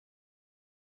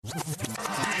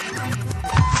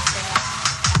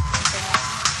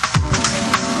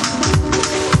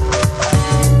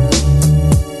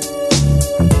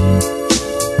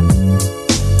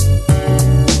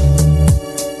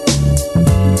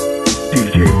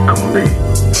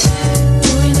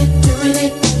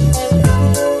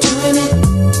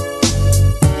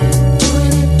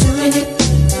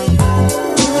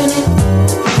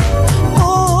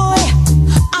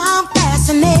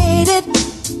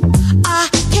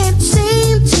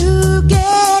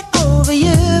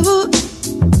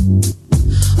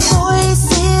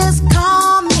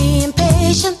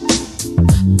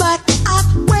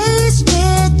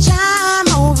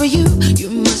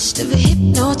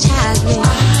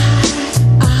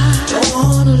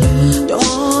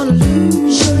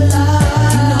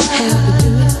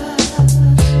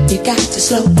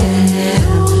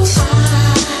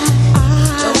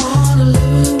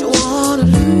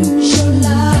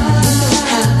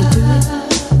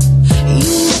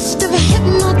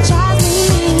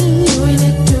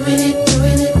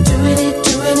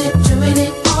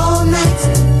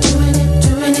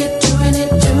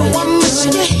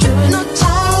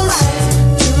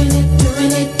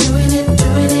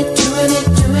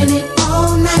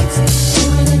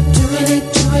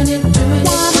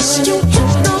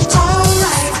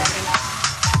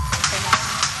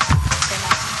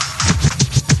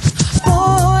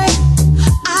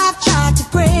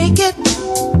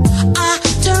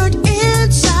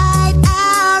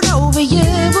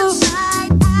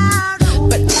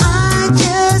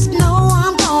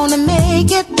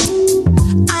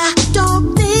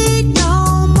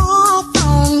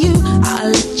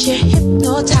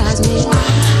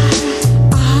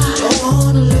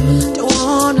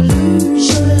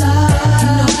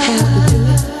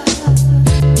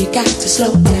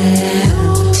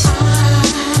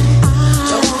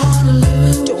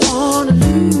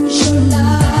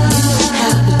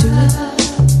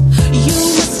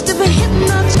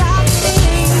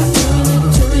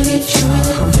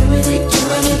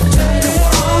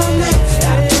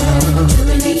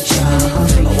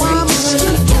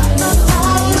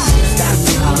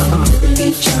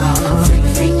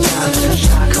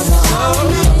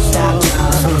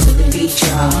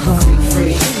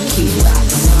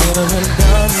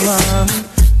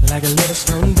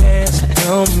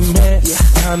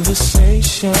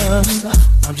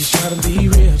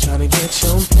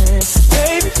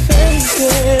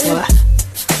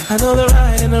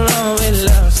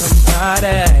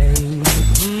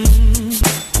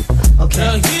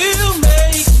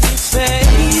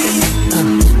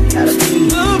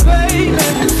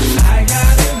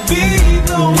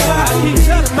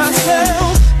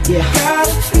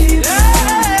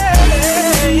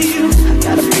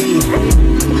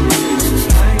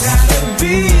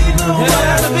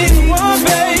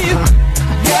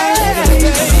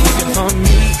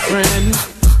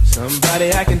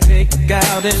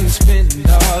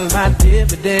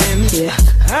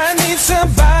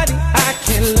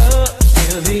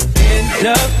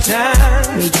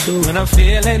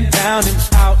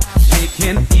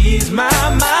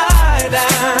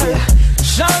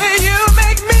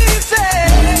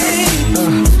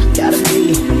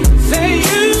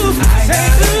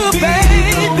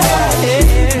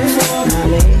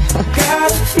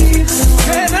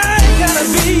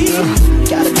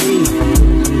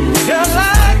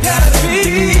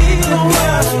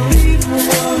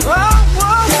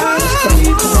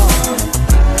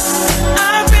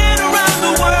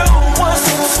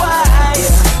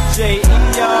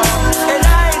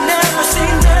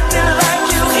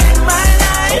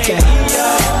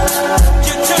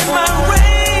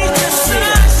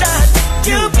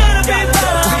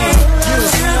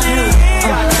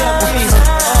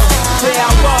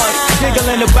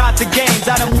About the games,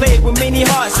 I done played with many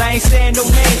hearts. I ain't saying no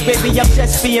names, baby. I'm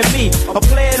just being me. A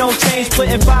player don't change,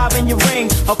 putting 5 in your ring,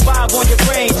 a 5 on your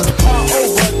range. All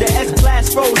over the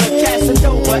S-Class roller,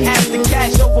 Casanova. As the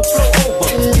cash overflow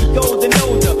over, be golden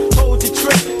older. Hold your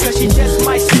trick, cause she just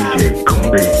might slide.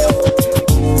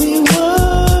 We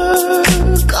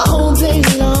work all day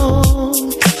long,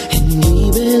 and we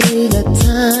barely got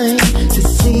time to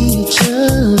see each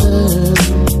other.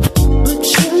 But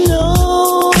you know,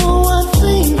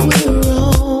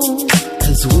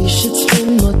 we should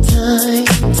spend more time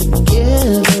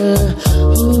together.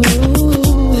 Ooh.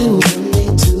 Monday,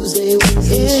 Tuesday,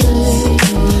 Wednesday,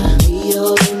 yeah. We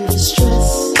all in distress.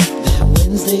 That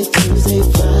Wednesday, Thursday,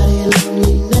 Friday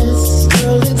loneliness.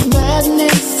 Girl, it's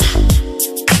madness.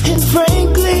 And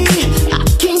frankly, I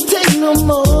can't take no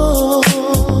more.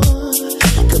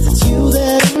 Cause it's you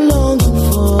that I'm longing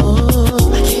for.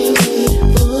 I can't wait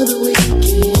for the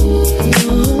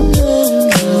weekend.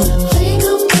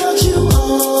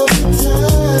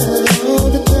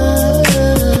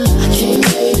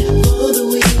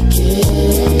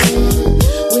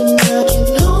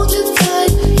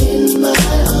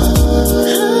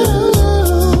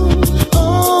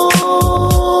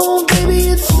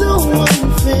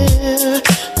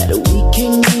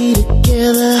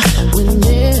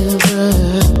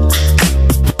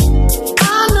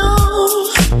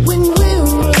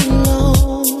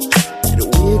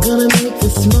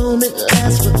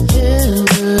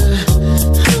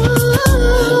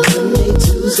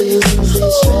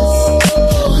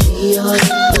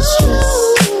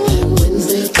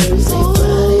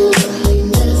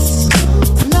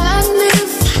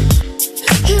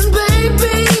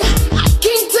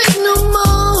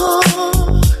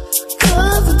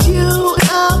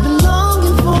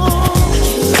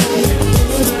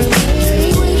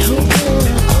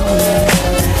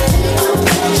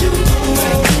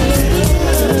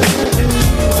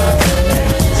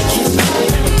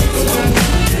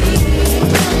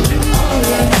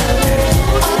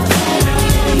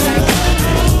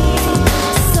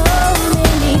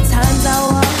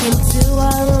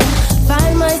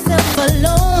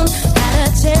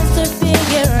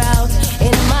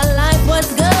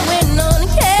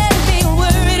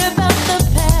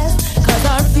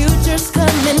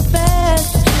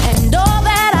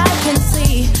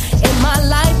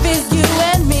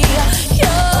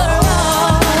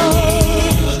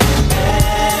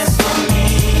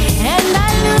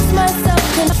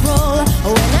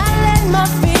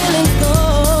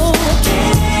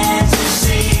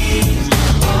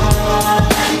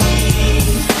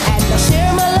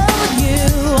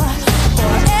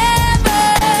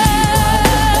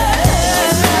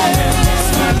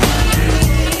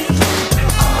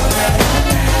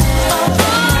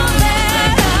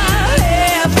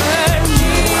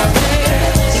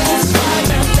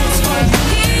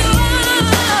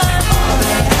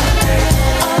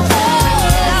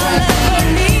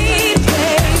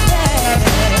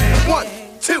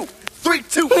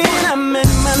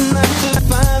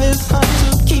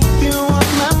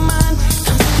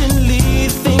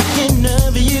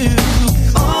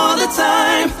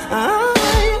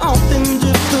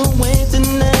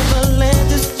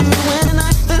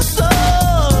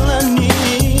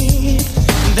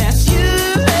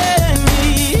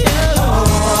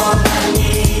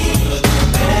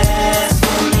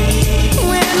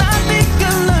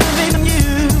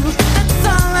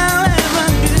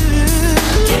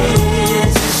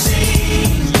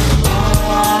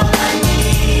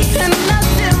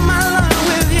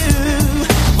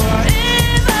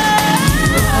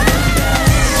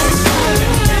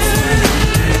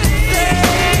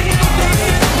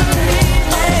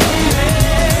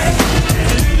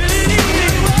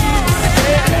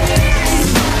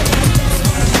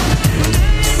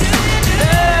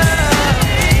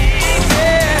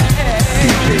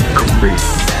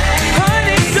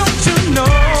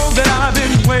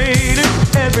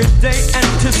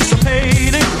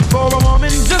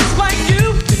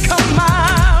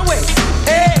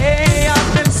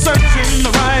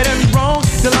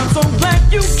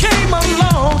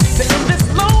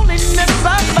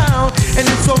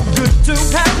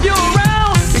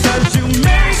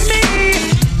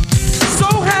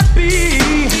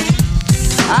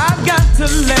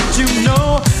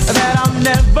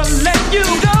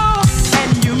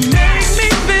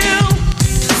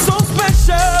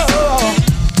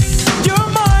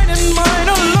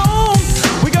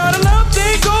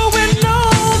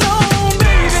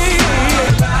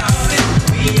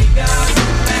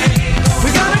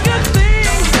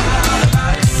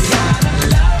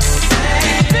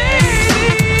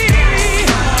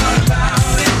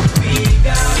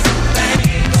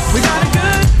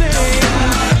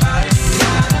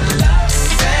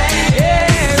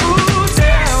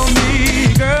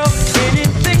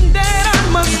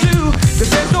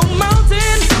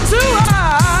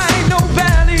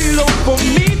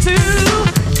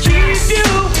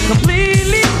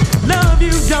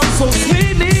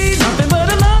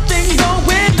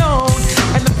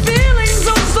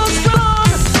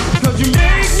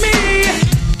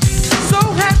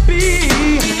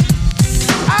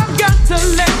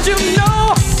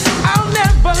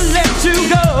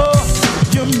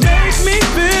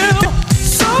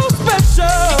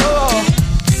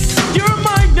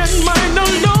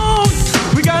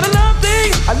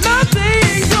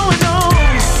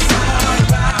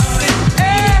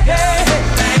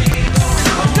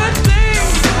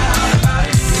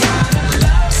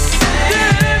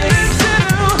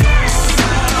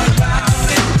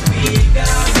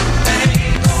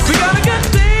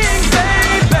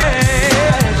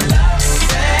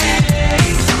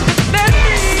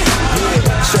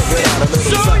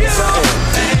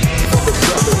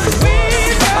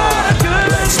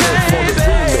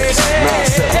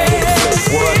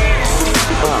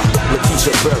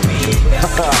 Keisha Berry.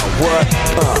 What?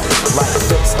 Like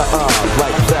this,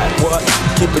 like that. What?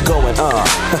 Keep it going, what?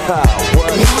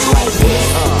 Like this,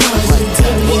 like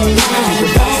that. What? Keep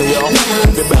it bouncing, y'all.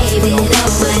 Keep it bouncing,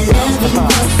 y'all.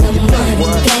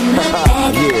 What?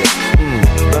 Yeah.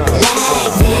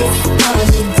 Like this, cause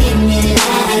you did me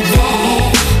like that.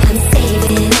 I'm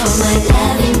saving all my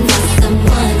loving for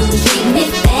someone who'll treat me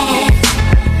bad.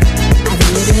 I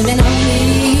feel you living on me,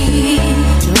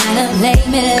 trying to play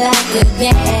me like a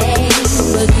game,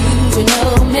 but you should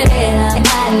know me better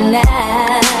by now.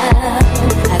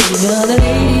 I think you're the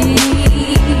lady,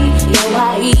 yo, I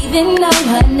even know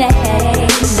her name.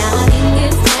 Now I think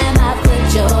it's time I put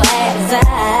your ass out.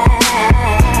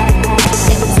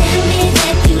 Tell me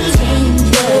that you changed,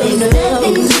 but it's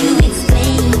nothing to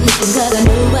explain. Cause I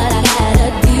know what I gotta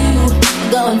do,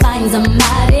 go and find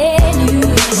somebody new.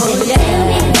 Oh yeah. Tell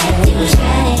me that you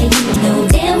tried, you know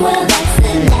damn well that's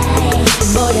a lie.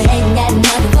 Boy, you ain't got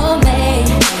nothing for me,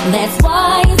 that's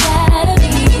why you gotta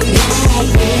be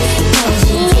like this. Cause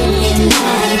you did me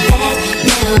like that.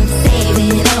 Now I'm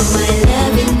saving all my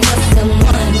loving for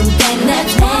someone who can.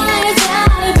 That's why you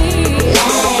gotta be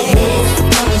like this.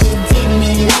 Cause you did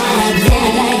me like that.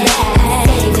 I'm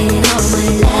saving all my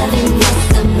loving for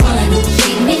someone who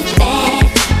treat me bad.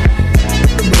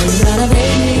 Boy, you gotta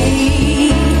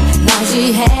baby. Now she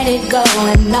had it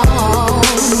going on.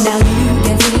 Now you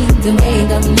can seem to make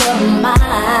up your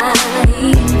mind.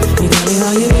 You tell me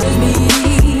how you with me,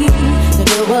 so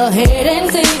go ahead and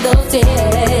take those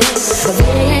tests, but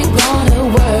they ain't gonna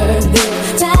work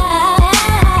this time.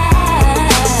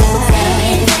 Tell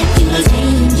me that you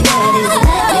changed, but it's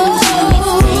nothing to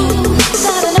explain.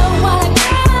 Gotta know what I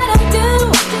gotta do,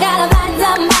 gotta find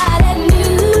somebody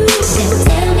new. Just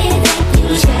tell me that you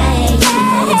tried, you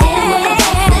know damn well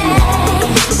that's a lie.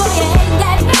 Boy, you ain't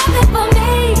got nothing for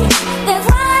me, that's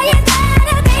why you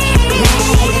gotta be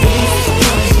like this.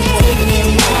 Cause you did me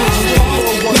like that. Now I'm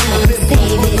saving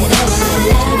all my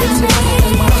loving for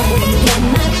someone who get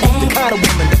my back. The kind of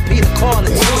woman that Peter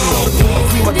calling to.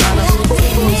 Prima donna, I'm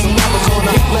never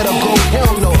gonna let her go.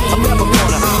 Hell no, I'm never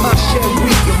gonna. My share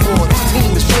we get more. This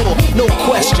team is full, no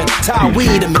question. Ty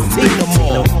Weed and Messina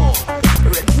more.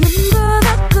 Remember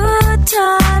the good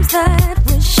times that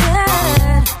we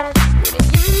shared. When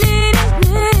you needed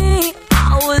me, I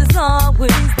was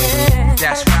always there.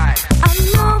 That's right. I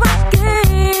know I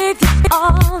gave you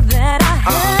all that I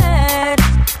had.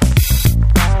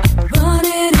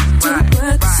 Running into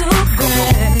work so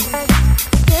bad.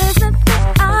 There's nothing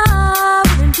I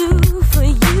wouldn't do for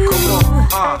you.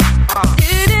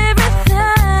 Did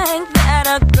everything that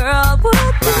a girl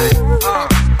would do.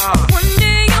 One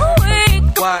day you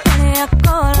wake up and you're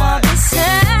gonna be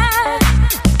sad.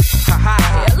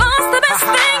 You lost the best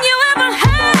thing you ever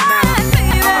had,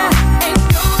 baby. Ain't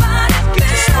nobody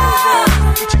better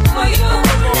for you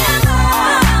will never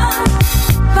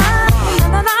find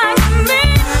another like me.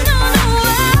 No, no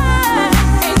way.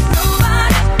 Ain't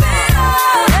nobody better.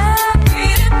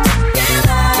 Get it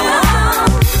together.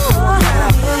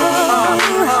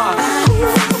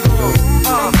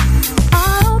 I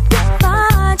hope you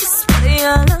find just what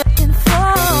you're looking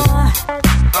for.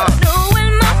 Know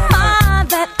in my mind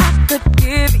that I could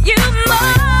give you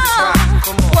more.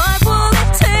 What will it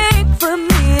take for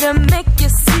me to make you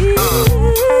see?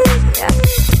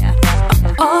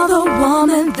 All the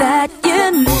woman that you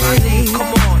need.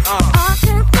 I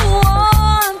can go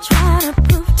on trying to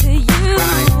prove to you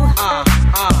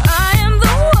I am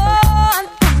the one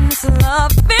and this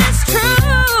love is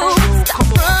true. Stop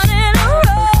running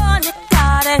around, you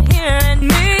got it here in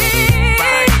me.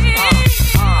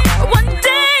 One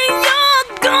day you're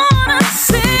gonna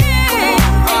see.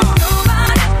 Ain't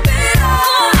nobody better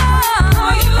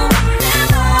for you will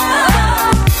never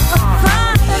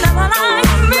find another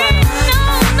like me. No,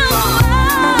 no,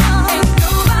 ain't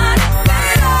nobody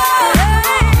better.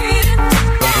 Get it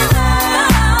together.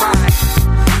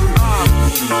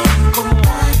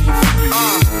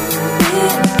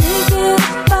 Thinking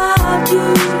about you.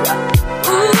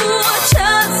 Ooh, I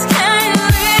just can't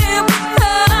live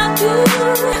without you.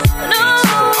 No,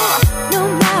 no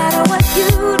matter what you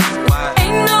do,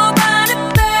 ain't nobody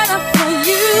better for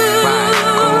you.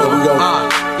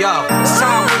 Yo, it's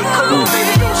time we come on,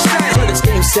 baby, don't stay. So this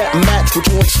game set match, what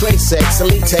you York straight sex, a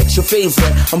latex, your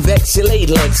favorite. I'm vexed, your laid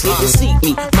legs, hate to seek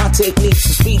me. My techniques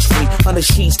is speech free. On the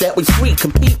sheets that we free,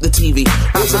 compete the TV.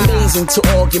 Was amazing to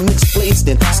arguments placed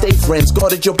in. Stay friends,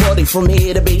 guarded your body from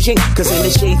here to Beijing. Cause in the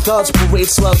shade thoughts, parade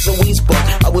slugs and weeds buck.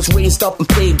 I was raised up and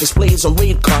played displays on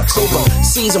raid carts. Over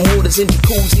season waters in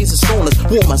jacuzzis and saunas.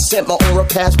 Warm, I sent my aura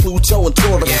past Pluto and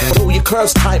Taurus. Although your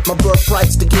curves tight, my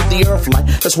birthrights to give the earth light.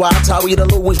 That's why I tell you to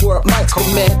always work mics.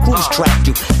 The man cruise tracked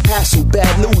you. Hassle,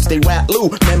 bad news, they rap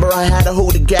Lou. Remember I had to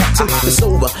hold a gap too. It's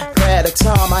over. Had a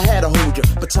time I had to hold you.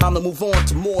 But time to move on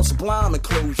to more sublime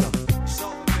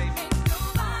enclosure.